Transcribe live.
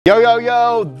Yo, yo,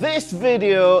 yo, this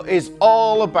video is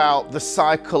all about the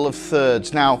cycle of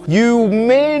thirds. Now, you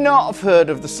may not have heard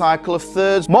of the cycle of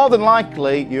thirds. More than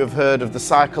likely, you have heard of the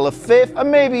cycle of fifth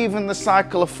and maybe even the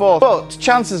cycle of fourth. But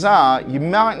chances are, you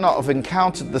might not have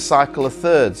encountered the cycle of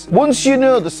thirds. Once you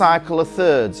know the cycle of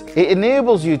thirds, it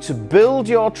enables you to build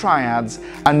your triads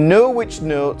and know which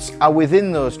notes are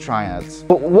within those triads.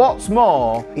 But what's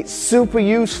more, it's super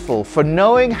useful for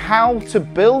knowing how to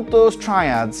build those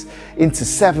triads into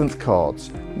 7th chords,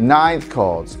 9th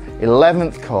chords,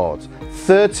 11th chords,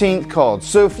 13th chords.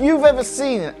 So if you've ever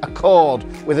seen a chord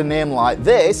with a name like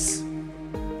this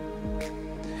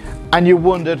and you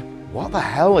wondered, what the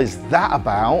hell is that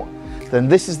about? Then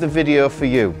this is the video for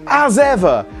you. As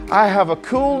ever, I have a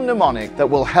cool mnemonic that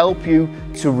will help you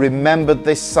to remember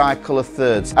this cycle of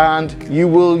thirds, and you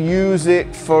will use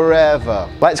it forever.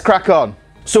 Let's crack on.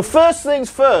 So first things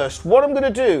first, what I'm going to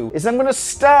do is I'm going to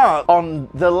start on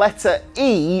the letter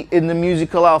E in the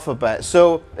musical alphabet.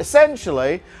 So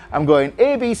essentially, I'm going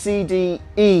A, B, C, D,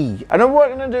 E. And then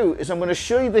what I'm going to do is I'm going to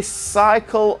show you this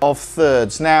cycle of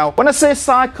thirds. Now, when I say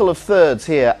cycle of thirds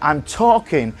here, I'm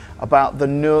talking about the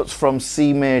notes from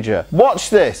C major.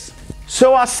 Watch this.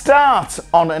 So I start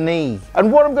on an E,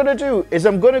 and what I'm going to do is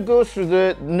I'm going to go through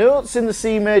the notes in the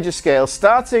C major scale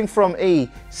starting from E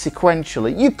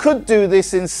sequentially. You could do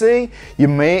this in C, you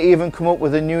may even come up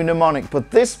with a new mnemonic, but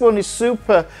this one is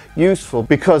super useful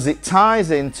because it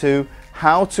ties into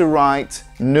how to write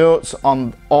notes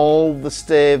on all the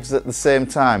staves at the same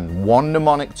time. One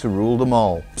mnemonic to rule them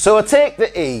all. So I take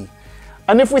the E,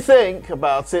 and if we think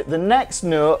about it, the next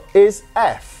note is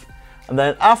F, and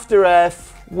then after F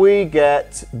we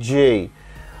get G.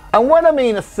 And when I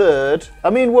mean a third, I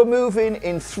mean we're moving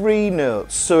in 3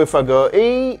 notes. So if I go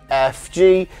E, F,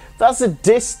 G, that's a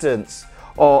distance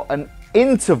or an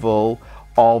interval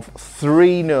of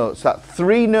 3 notes, that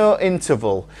 3-note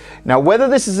interval. Now whether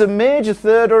this is a major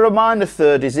third or a minor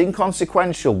third is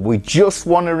inconsequential. We just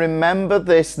want to remember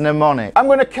this mnemonic. I'm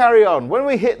going to carry on. When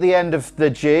we hit the end of the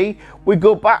G, we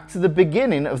go back to the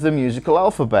beginning of the musical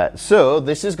alphabet. So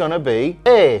this is going to be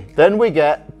A, then we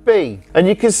get B. And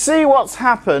you can see what's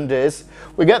happened is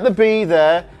we get the B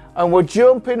there and we're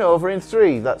jumping over in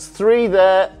 3. That's 3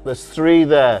 there, there's 3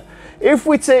 there. If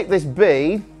we take this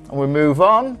B and we move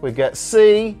on, we get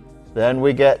C, then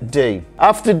we get D.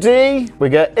 After D, we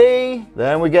get E,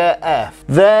 then we get F.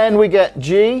 Then we get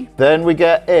G, then we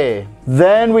get A.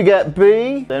 Then we get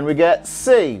B, then we get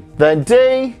C, then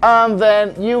D, and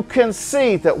then you can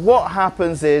see that what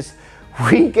happens is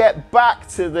we get back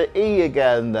to the E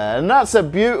again there, and that's a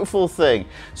beautiful thing.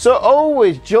 So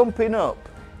always jumping up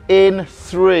in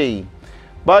 3.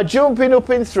 By jumping up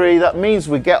in 3, that means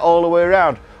we get all the way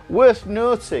around. Worth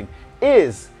noting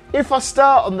is, if I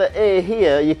start on the A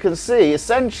here, you can see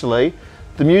essentially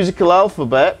the musical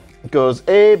alphabet goes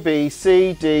A, B,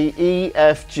 C, D, E,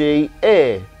 F, G,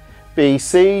 A. B,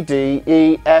 C, D,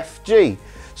 E, F, G.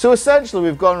 So essentially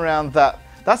we've gone around that.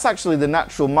 That's actually the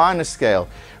natural minor scale.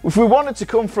 If we wanted to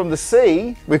come from the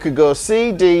C, we could go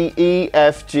C, D, E,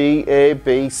 F, G, A,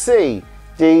 B, C.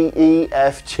 D, E,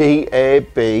 F, G, A,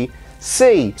 B,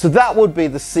 C. So that would be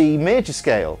the C major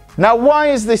scale. Now why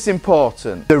is this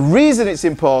important? The reason it's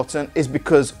important is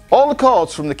because all the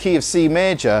chords from the key of C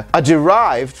major are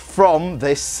derived from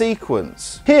this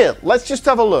sequence. Here, let's just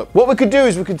have a look. What we could do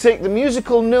is we could take the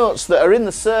musical notes that are in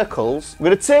the circles, we're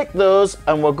going to take those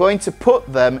and we're going to put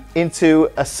them into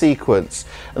a sequence.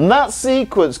 And that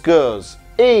sequence goes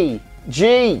E,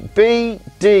 G, B,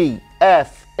 D,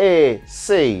 F, A,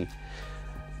 C.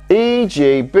 E,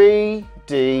 G, B,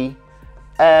 D,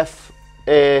 F,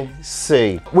 A,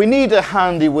 C. We need a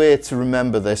handy way to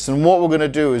remember this, and what we're going to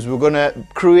do is we're going to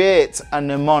create a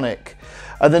mnemonic.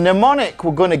 And the mnemonic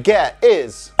we're going to get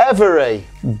is every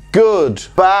good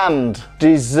band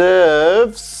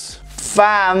deserves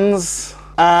fans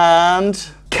and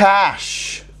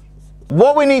cash.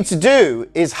 What we need to do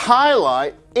is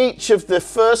highlight each of the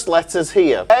first letters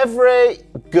here. Every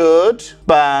good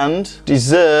band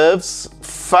deserves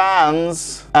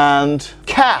fans and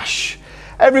cash.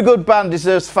 Every good band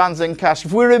deserves fans and cash.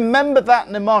 If we remember that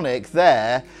mnemonic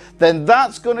there, then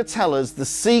that's going to tell us the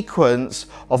sequence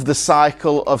of the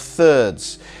cycle of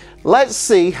thirds. Let's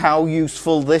see how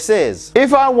useful this is.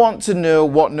 If I want to know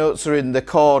what notes are in the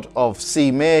chord of C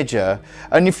major,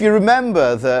 and if you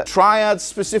remember that triads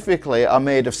specifically are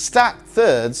made of stacked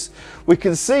thirds, we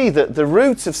can see that the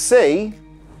root of C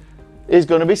is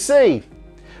going to be C.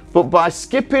 But by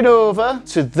skipping over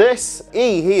to this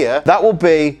E here, that will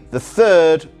be the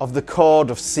third of the chord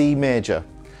of C major.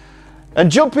 And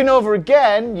jumping over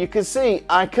again, you can see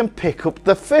I can pick up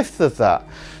the fifth of that.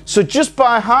 So just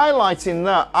by highlighting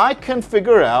that, I can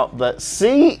figure out that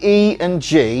C, E and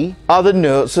G are the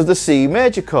notes of the C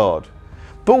major chord.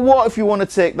 But what if you want to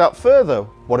take that further?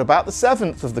 What about the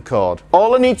 7th of the chord?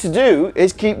 All I need to do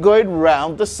is keep going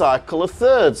round the cycle of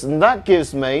thirds, and that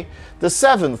gives me the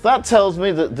 7th. That tells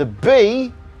me that the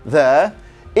B there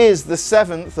is the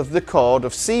 7th of the chord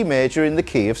of C major in the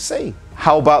key of C.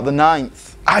 How about the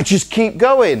 9th? I just keep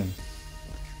going.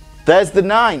 There's the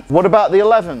 9th. What about the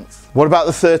 11th? What about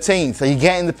the 13th? Are you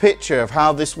getting the picture of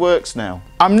how this works now?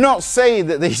 I'm not saying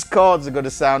that these chords are going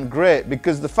to sound great,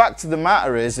 because the fact of the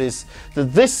matter is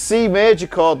that this C major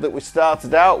chord that we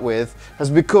started out with has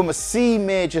become a C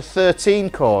major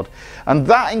 13 chord, and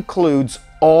that includes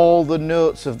all the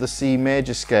notes of the C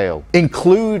major scale,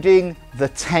 including the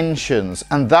tensions,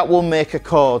 and that will make a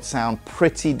chord sound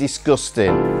pretty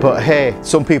disgusting. But hey,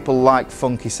 some people like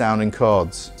funky sounding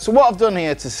chords. So what I've done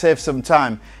here to save some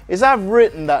time is I've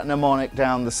written that mnemonic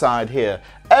down the side here.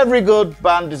 Every good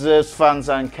band deserves fans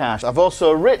and cash. I've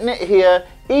also written it here,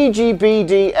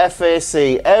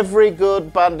 EGBDFAC, every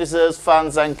good band deserves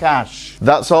fans and cash.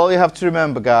 That's all you have to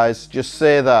remember, guys. Just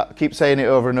say that, keep saying it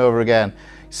over and over again.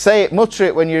 Say it, mutter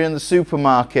it when you're in the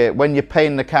supermarket, when you're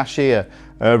paying the cashier.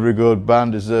 Every good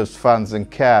band deserves fans and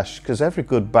cash, because every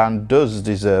good band does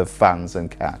deserve fans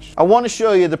and cash. I want to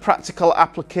show you the practical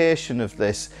application of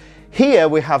this. Here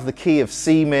we have the key of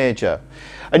C major,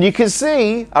 and you can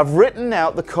see I've written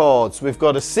out the chords. We've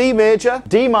got a C major,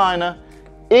 D minor,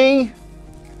 E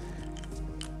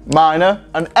minor,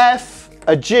 an F,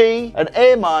 a G, an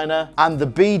A minor, and the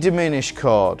B diminished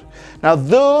chord. Now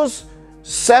those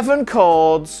 7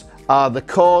 chords are the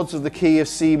chords of the key of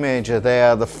C major. They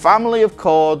are the family of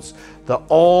chords that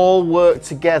all work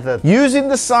together. Using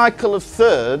the cycle of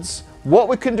thirds, what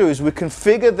we can do is we can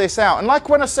figure this out. And like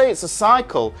when I say it's a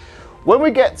cycle, when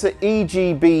we get to E,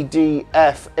 G, B, D,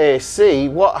 F, A, C,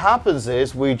 what happens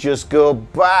is we just go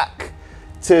back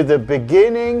to the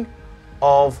beginning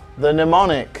of the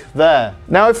mnemonic there.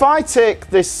 Now if I take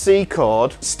this C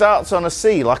chord, it starts on a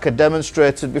C like I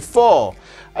demonstrated before.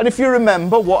 And if you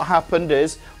remember, what happened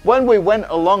is when we went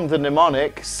along the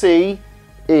mnemonic C,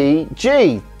 E,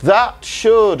 G, that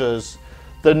showed us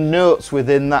the notes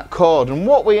within that chord, and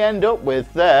what we end up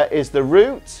with there is the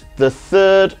root, the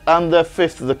 3rd and the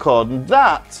 5th of the chord, and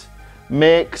that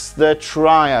makes the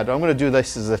triad. I'm going to do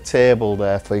this as a table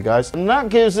there for you guys, and that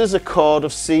gives us a chord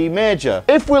of C major.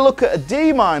 If we look at a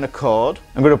D minor chord,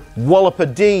 I'm going to wallop a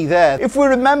D there. If we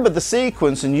remember the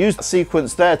sequence and use the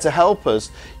sequence there to help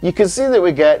us, you can see that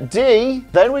we get D,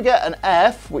 then we get an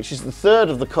F, which is the 3rd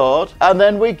of the chord, and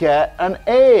then we get an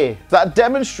A. That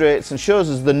demonstrates and shows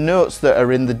us the notes that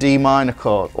are in the D minor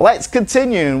chord. Let's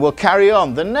continue and we'll carry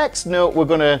on. The next note we're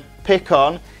going to pick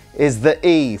on is the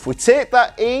E. If we take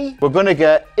that E, we're going to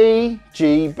get E,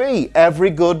 G, B. Every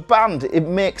good band. It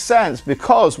makes sense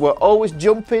because we're always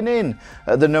jumping in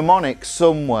at the mnemonic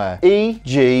somewhere. E,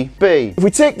 G, B. If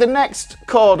we take the next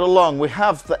chord along, we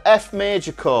have the F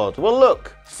major chord. Well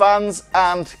look, fans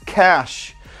and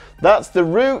cash. That's the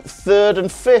root, 3rd and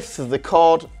 5th of the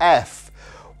chord F.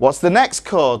 What's the next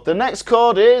chord? The next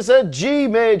chord is a G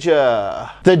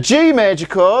major. The G major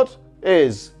chord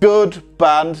is good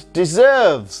band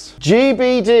deserves. G,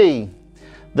 B, D.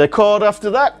 The chord after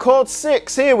that, chord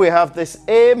 6. Here we have this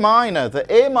A minor. The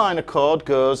A minor chord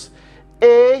goes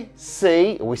A,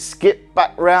 C. We skip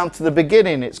back round to the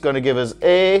beginning. It's going to give us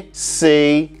A,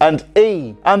 C, and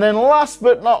E. And then last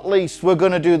but not least, we're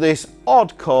going to do this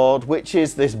odd chord, which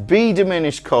is this B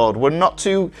diminished chord. We're not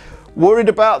too worried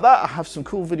about that. I have some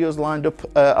cool videos lined up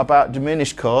about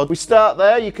diminished chords. We start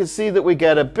there, you can see that we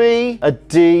get a B, a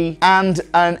D, and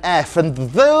an F, and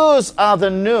those are the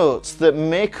notes that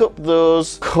make up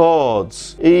those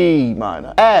chords. E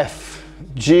minor, F,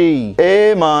 G,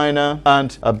 A minor,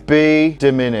 and a B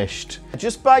diminished.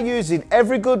 Just by using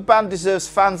every good band deserves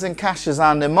fans and cash as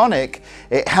our mnemonic,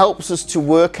 it helps us to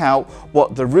work out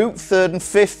what the root, 3rd and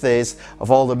 5th is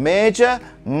of all the major,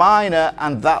 minor,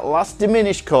 and that last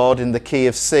diminished chord in the key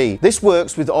of C. This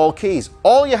works with all keys.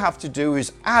 All you have to do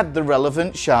is add the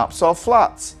relevant sharps or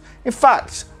flats. In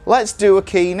fact, let's do a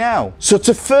key now. So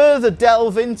to further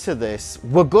delve into this,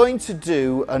 we're going to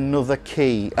do another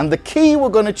key, and the key we're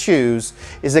going to choose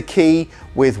is a key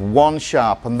with 1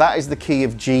 sharp, and that is the key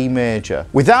of G major.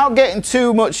 Without getting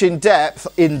too much in depth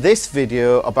in this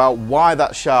video about why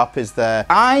that sharp is there,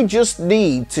 I just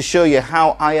need to show you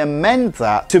how I amend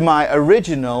that to my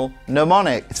original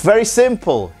mnemonic. It's very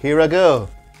simple. Here I go.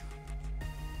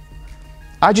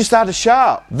 I just add a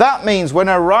sharp. That means when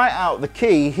I write out the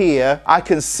key here, I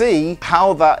can see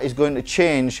how that is going to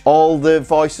change all the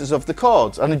voices of the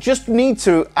chords. And I just need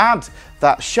to add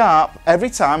that sharp every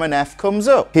time an F comes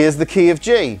up. Here's the key of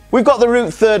G. We've got the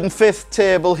root third and fifth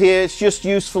table here. It's just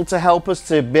useful to help us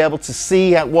to be able to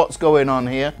see what's going on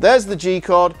here. There's the G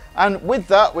chord, and with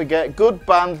that we get good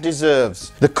band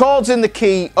deserves. The chords in the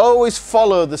key always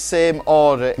follow the same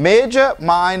order: major,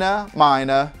 minor,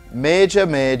 minor, major,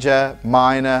 major,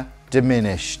 minor,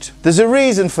 diminished. There's a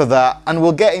reason for that, and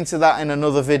we'll get into that in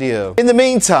another video. In the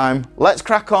meantime, let's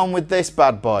crack on with this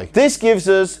bad boy. This gives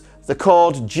us the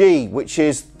chord G, which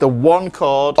is the one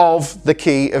chord of the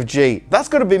key of G. That's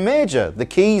going to be major. The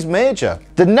key's major.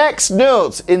 The next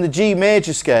note in the G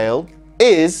major scale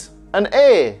is an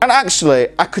A. And actually,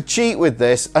 I could cheat with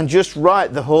this and just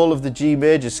write the whole of the G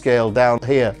major scale down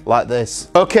here like this.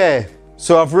 Okay.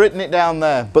 So I've written it down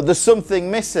there, but there's something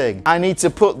missing. I need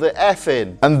to put the F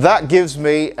in, and that gives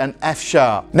me an F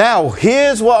sharp. Now,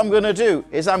 here's what I'm going to do,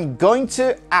 is I'm going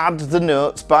to add the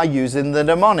notes by using the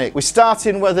mnemonic. We're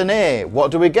starting with an A.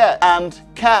 What do we get? And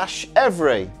cash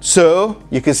every. So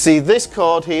you can see this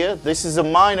chord here. This is a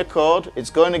minor chord.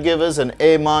 It's going to give us an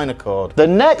A minor chord. The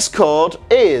next chord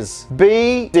is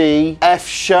B, D, F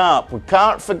sharp. We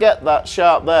can't forget that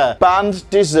sharp there. Band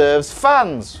deserves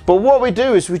fans. But what we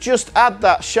do is we just add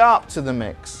that sharp to the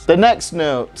mix. The next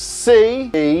note,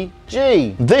 C, E,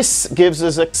 G. This gives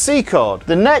us a C chord.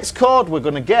 The next chord we're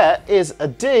going to get is a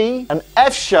D, an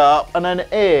F sharp, and an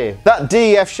A. That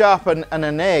D, F sharp, and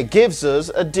an A gives us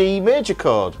a D major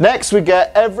chord. Next we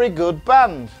get every good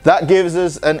band. That gives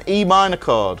us an E minor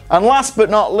chord. And last but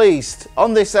not least,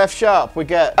 on this F sharp we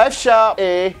get F sharp,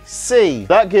 A, C.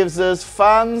 That gives us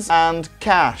fans and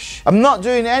cash. I'm not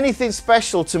doing anything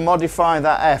special to modify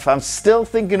that F. I'm still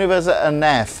thinking of it as an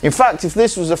F. In fact, if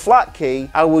this was a flat key,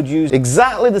 I would use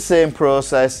exactly the same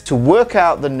process to work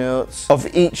out the notes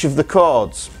of each of the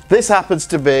chords. This happens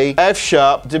to be F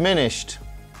sharp diminished.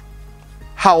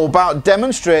 How about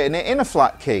demonstrating it in a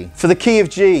flat key? For the key of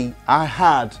G, I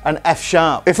had an F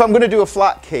sharp. If I'm going to do a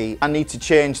flat key, I need to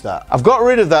change that. I've got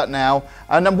rid of that now,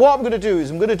 and then what I'm going to do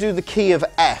is I'm going to do the key of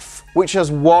F, which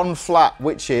has one flat,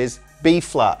 which is B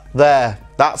flat. There.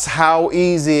 That's how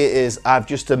easy it is. I've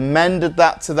just amended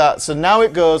that to that. So now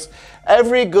it goes,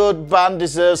 every good band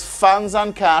deserves fans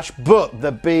and cash, but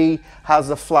the B has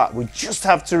a flat. We just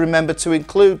have to remember to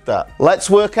include that. Let's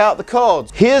work out the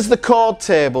chords. Here's the chord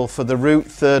table for the root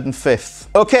third and fifth.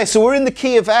 Okay, so we're in the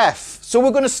key of F. So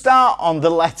we're going to start on the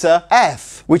letter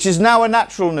F, which is now a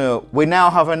natural note. We now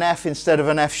have an F instead of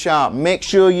an F sharp. Make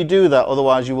sure you do that,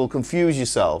 otherwise you will confuse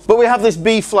yourself. But we have this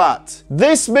B flat.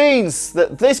 This means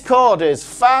that this chord is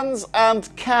fans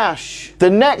and cash. The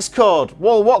next chord,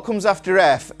 well, what comes after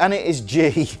F? And it is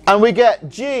G. And we get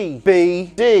G,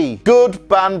 B, D. Good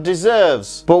band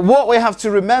deserves. But what we have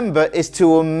to remember is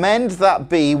to amend that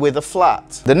B with a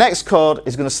flat. The next chord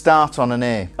is going to start on an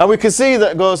A. And we can see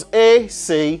that it goes A,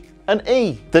 C, and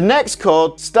E. The next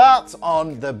chord starts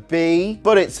on the B,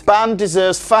 but its band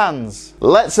deserves fans.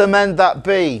 Let's amend that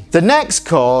B. The next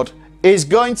chord is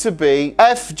going to be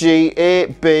F, G, A,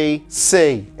 B,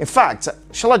 C. In fact,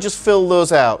 shall I just fill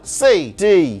those out? C,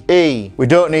 D, E. We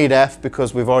don't need F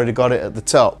because we've already got it at the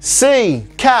top. C,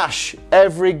 cash,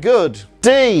 every good.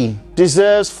 D,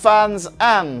 deserves fans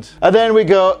and then we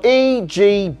go E,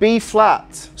 G, B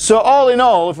flat. So all in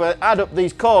all, if I add up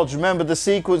these chords, remember the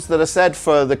sequence that I said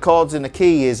for the chords in the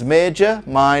key is major,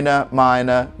 minor,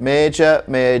 minor, major,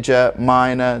 major,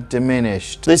 minor,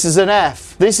 diminished. This is an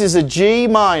F. This is a G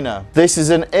minor. This is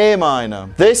an A minor.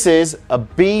 This is a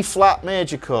B flat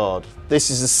major chord. This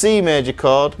is a C major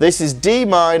chord. This is D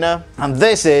minor. And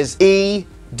this is E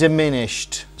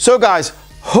diminished. So guys,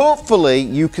 hopefully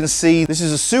you can see this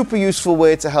is a super useful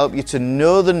way to help you to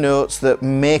know the notes that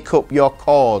make up your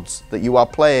chords that you are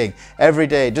playing every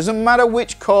day. It doesn't matter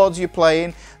which chords you're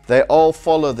playing, they all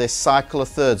follow this cycle of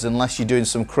thirds unless you're doing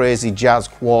some crazy jazz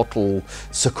quartal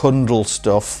secundal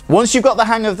stuff. Once you've got the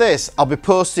hang of this, I'll be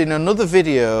posting another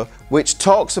video which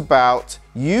talks about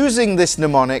using this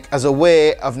mnemonic as a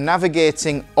way of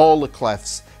navigating all the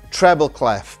clefs: treble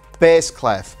clef, bass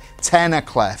clef, tenor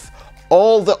clef,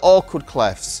 all the awkward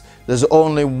clefs. There's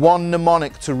only one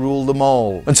mnemonic to rule them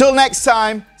all. Until next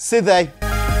time, Sithe.